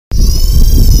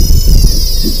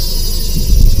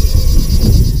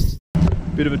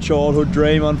Bit of a childhood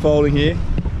dream unfolding here.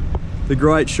 The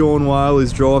great Shaun Whale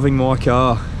is driving my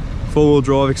car. Four-wheel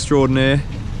drive extraordinaire.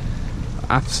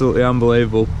 Absolutely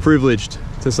unbelievable. Privileged,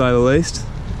 to say the least.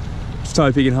 Just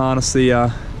hope he can harness the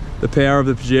power of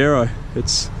the Pajero.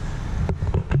 It's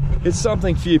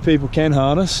something few people can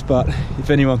harness, but if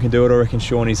anyone can do it, I reckon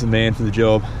Shaunie's the man for the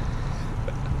job.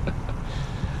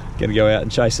 Gonna go out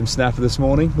and chase some snapper this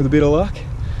morning with a bit of luck.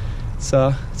 It's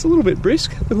a little bit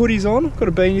brisk. The hoodie's on, got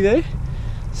a beanie there.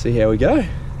 See how we go.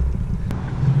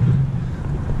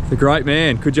 The great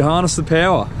man, could you harness the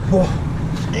power? Oh,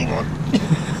 hang on.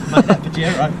 Mate, that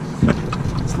Pajero,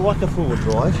 it's like a four-wheel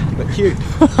drive, but cute.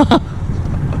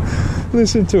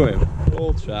 Listen to him.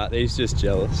 All chat, he's just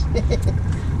jealous.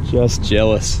 Just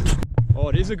jealous. Oh,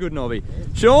 it is a good knobby.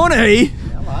 Shawnee!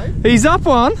 Hello. He's up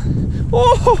one.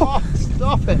 Oh,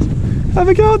 stop it. Have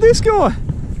a go at this guy.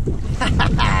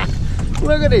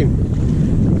 Look at him.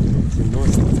 It's a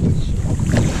nice little fish.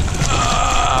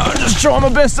 I'm just trying my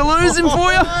best to lose him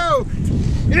for you.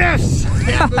 Yes!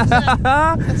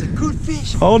 That's a good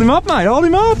fish. Hold him up, mate. Hold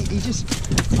him up. He just...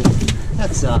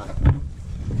 That's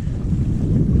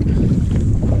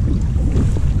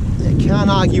You can't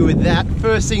argue with that.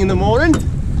 First thing in the morning.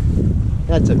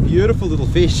 That's a beautiful little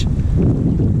fish.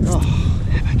 Oh,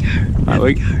 have a go.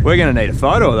 Mate, we're going to need a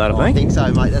photo of that, I I think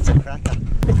so, mate. That's a cracker.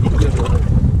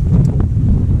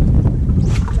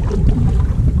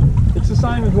 It's the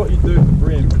same as what you do for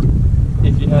brim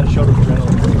if you had a shot of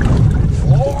adrenaline.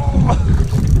 Oh!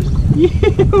 Yeah.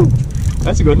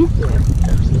 That's a good one.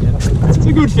 It's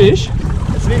a good fish.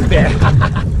 It's a bit better.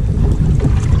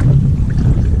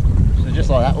 So just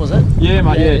like that, was it? Yeah,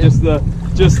 mate. Yeah.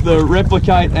 Just the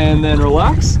replicate and then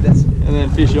relax, and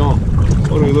then fish on.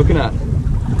 What are we looking at?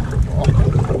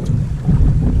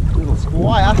 Little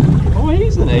squire. Oh,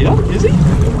 he's an eater, is he?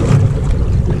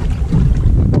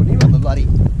 Put him on the bloody...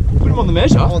 Put him on the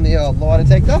measure. On the lie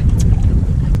detector.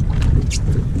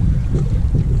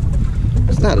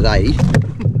 Start at 80.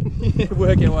 Yeah,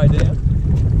 work our way down.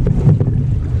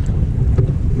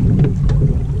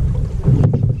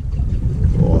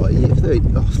 Oh yeah,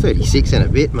 36 and a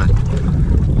bit, mate.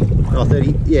 Oh,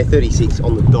 30, yeah, 36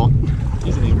 on the dot.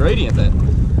 He's an ingredient then.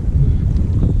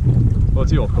 Well,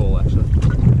 it's your call, actually.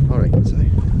 I reckon so.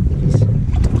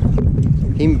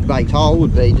 Him baked whole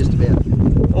would be just about...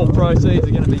 All proceeds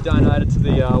are going to be donated to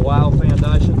the Whale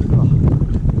Foundation. Oh.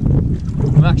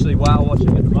 I'm actually whale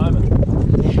watching at the moment.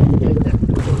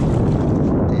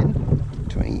 10,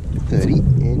 20, 30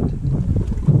 and...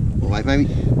 Well, wait, maybe...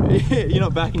 Yeah, you're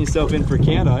not backing yourself in for a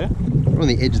count, are you? We're on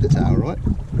the edge of the tail, right?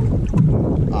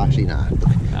 Oh, actually, nah.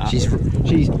 She's... If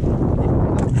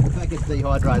that gets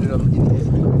dehydrated, I'm in the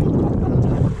esky.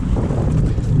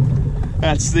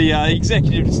 That's the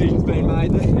executive decision's been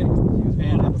made there.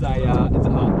 And it's a hard one.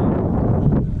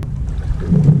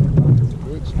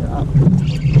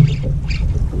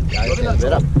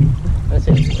 Better. That's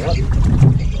it. Right.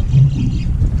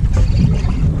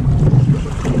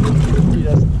 He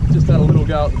just had a little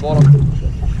go at the bottom,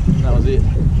 and that was it.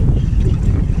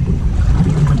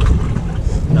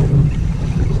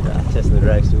 Testing the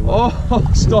drag still. Oh,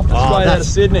 stop the straight out of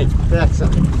Sydney. That's a...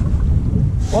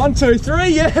 1, 2, 3,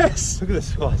 yes! Look at the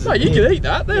size. No, you can eat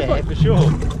that. Yeah, for sure.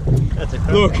 That's a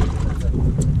cracker. Look,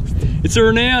 it's a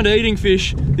renowned eating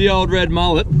fish, the old red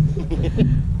mullet.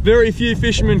 Very few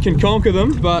fishermen can conquer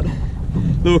them, but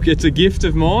look, it's a gift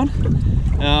of mine.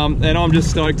 And I'm just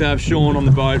stoked to have Shaun on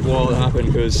the boat while it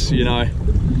happened, because, you know,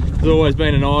 he's always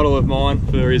been an idol of mine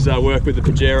for his work with the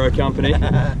Pajero company.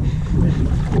 I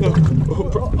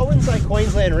wouldn't say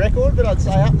Queensland record, but I'd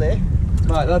say up there.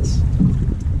 Mate, that's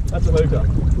a hooker.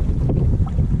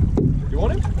 You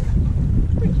want him?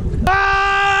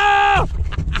 Ah!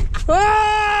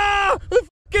 Ah! The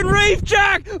fucking reef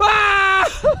jack! Ah!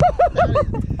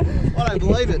 I don't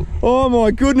believe it. Oh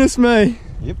my goodness me.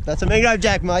 Yep, that's a mangrove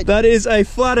jack, mate. That is a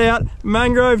flat out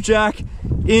mangrove jack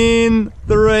in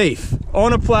the reef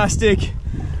on a plastic.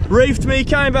 Reefed me,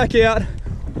 came back out.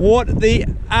 What the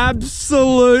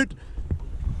absolute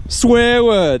swear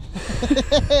word.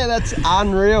 That's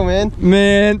unreal, man.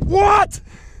 Man, what?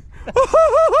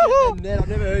 Man, I've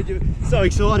never heard you so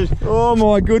excited. Oh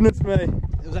my goodness me.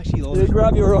 It was actually awesome. Yeah,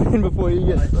 grab your rod in before you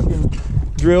get fucking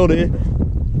drilled here.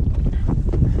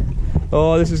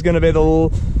 Oh, this is going to be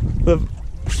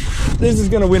this is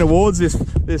going to win awards. This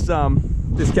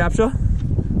capture,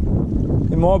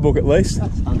 in my book at least.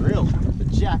 That's unreal. The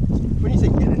jack. When you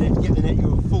said get the net, you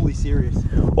were fully serious.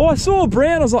 Oh, I saw a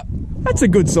brown. I was like, that's a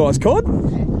good sized cod.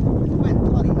 Yeah, it went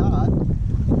bloody hard.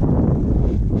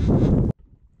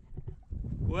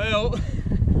 Well,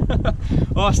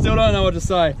 I still don't know what to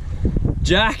say.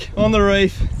 Jack on the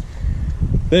reef.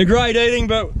 They're great eating,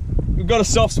 but we've got a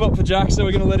soft spot for Jack, so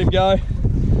we're going to let him go.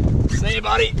 See you,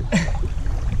 buddy.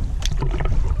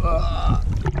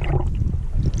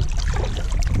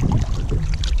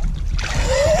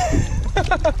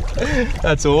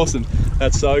 That's awesome.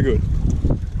 That's so good.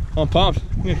 I'm pumped.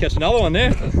 I'm going to catch another one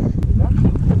now.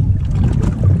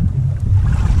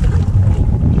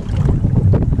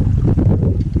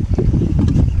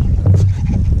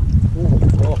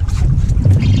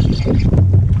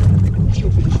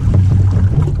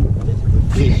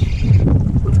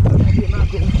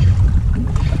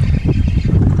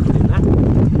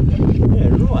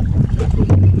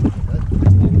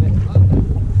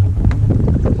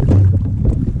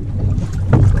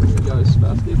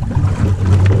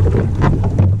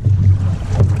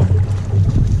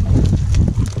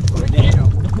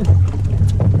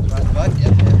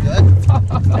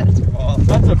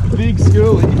 That's a big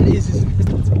school. It is, isn't it?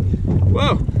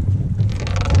 Whoa!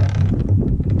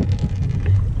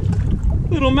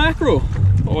 Little mackerel.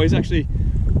 Oh, he's actually,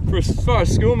 for as far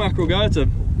as school mackerel go, it's a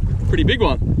pretty big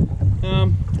one.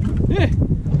 Yeah,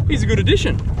 he's a good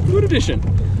addition. Good addition.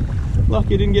 Lucky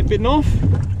he didn't get bitten off.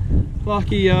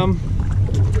 Lucky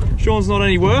Shaun's not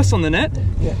any worse on the net.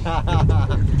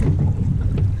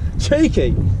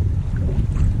 Cheeky.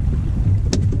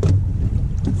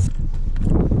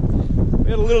 We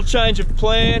had a little change of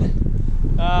plan.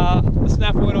 The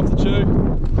snapper went off the tube.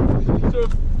 So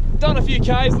we've done a few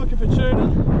Ks looking for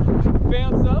tuna.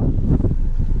 Found some.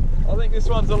 I think this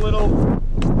one's a little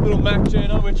mac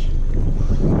tuna, which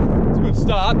is a good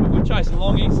start, but we're chasing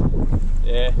longies.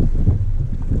 Yeah,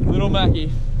 little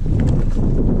mackie.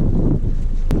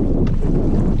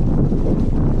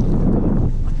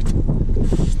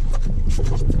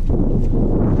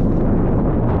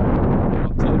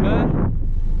 Not too bad.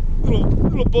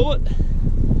 Little bullet.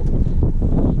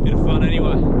 Bit of fun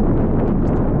anyway.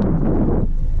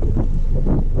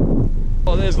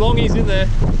 Oh, there's longies in there.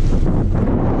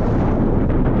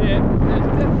 Yeah, there's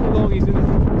definitely longies in there.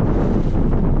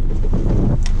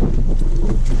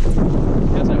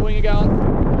 How's that winger going?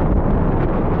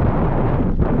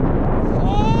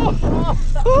 Oh!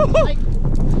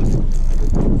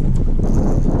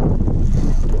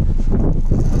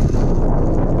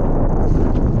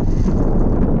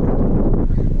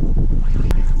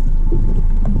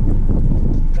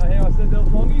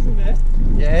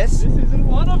 Yes. This isn't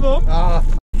one of them. Ah.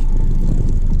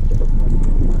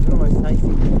 It's almost tasty.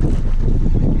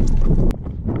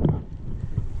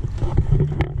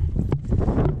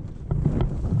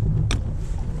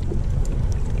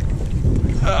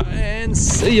 And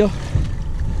see ya.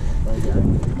 There you go.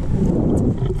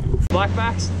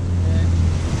 Blackbacks? Yeah.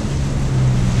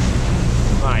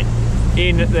 Mate,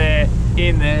 in there,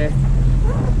 in there.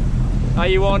 Are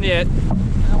you on yet?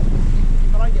 Well,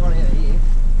 if I don't get one out of here,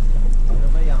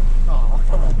 it'll be oh,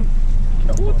 come on.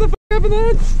 What the f happened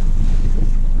there?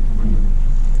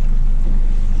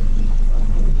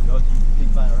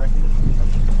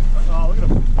 Oh, look at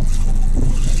him.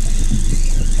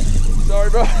 Sorry,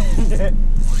 bro.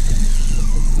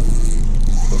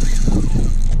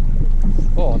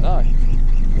 Oh, no.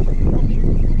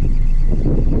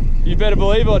 You better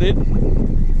believe I did.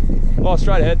 Oh,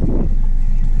 straight ahead.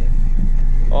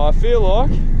 Oh, I feel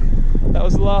like that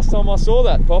was the last time I saw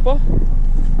that, Popper.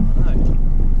 I know.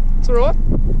 It's alright.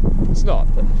 It's not.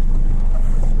 But...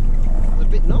 It's a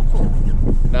bit knotful.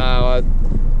 No, I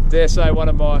dare say one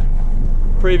of my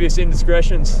previous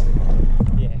indiscretions.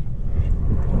 Yeah.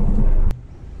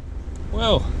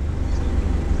 Well,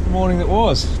 the morning that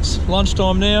was. It's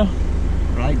lunchtime now.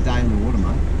 Great day in the water,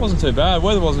 mate. Wasn't too bad.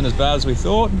 Weather wasn't as bad as we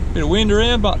thought. Bit of wind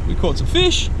around, but we caught some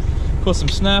fish, caught some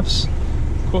snaps,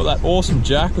 caught that awesome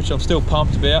jack, which I'm still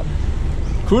pumped about.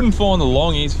 Couldn't find the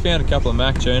longies. Found a couple of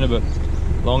mac tuna, but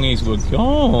longies were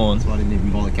gone. That's why I didn't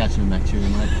even bother catching a mac tuna,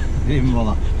 mate. Didn't even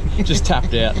bother. Just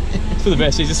tapped out. It's for the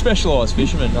best. He's a specialised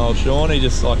fisherman, old Shaun. He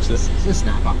just likes to... It's a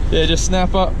snapper. Yeah, just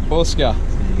snapper, Oscar.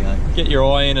 There you go. Get your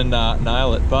eye in and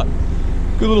nail it. But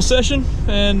good little session,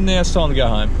 and now it's time to go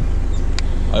home.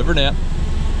 Over and out.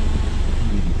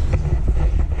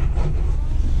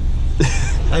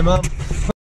 Hey, Mum.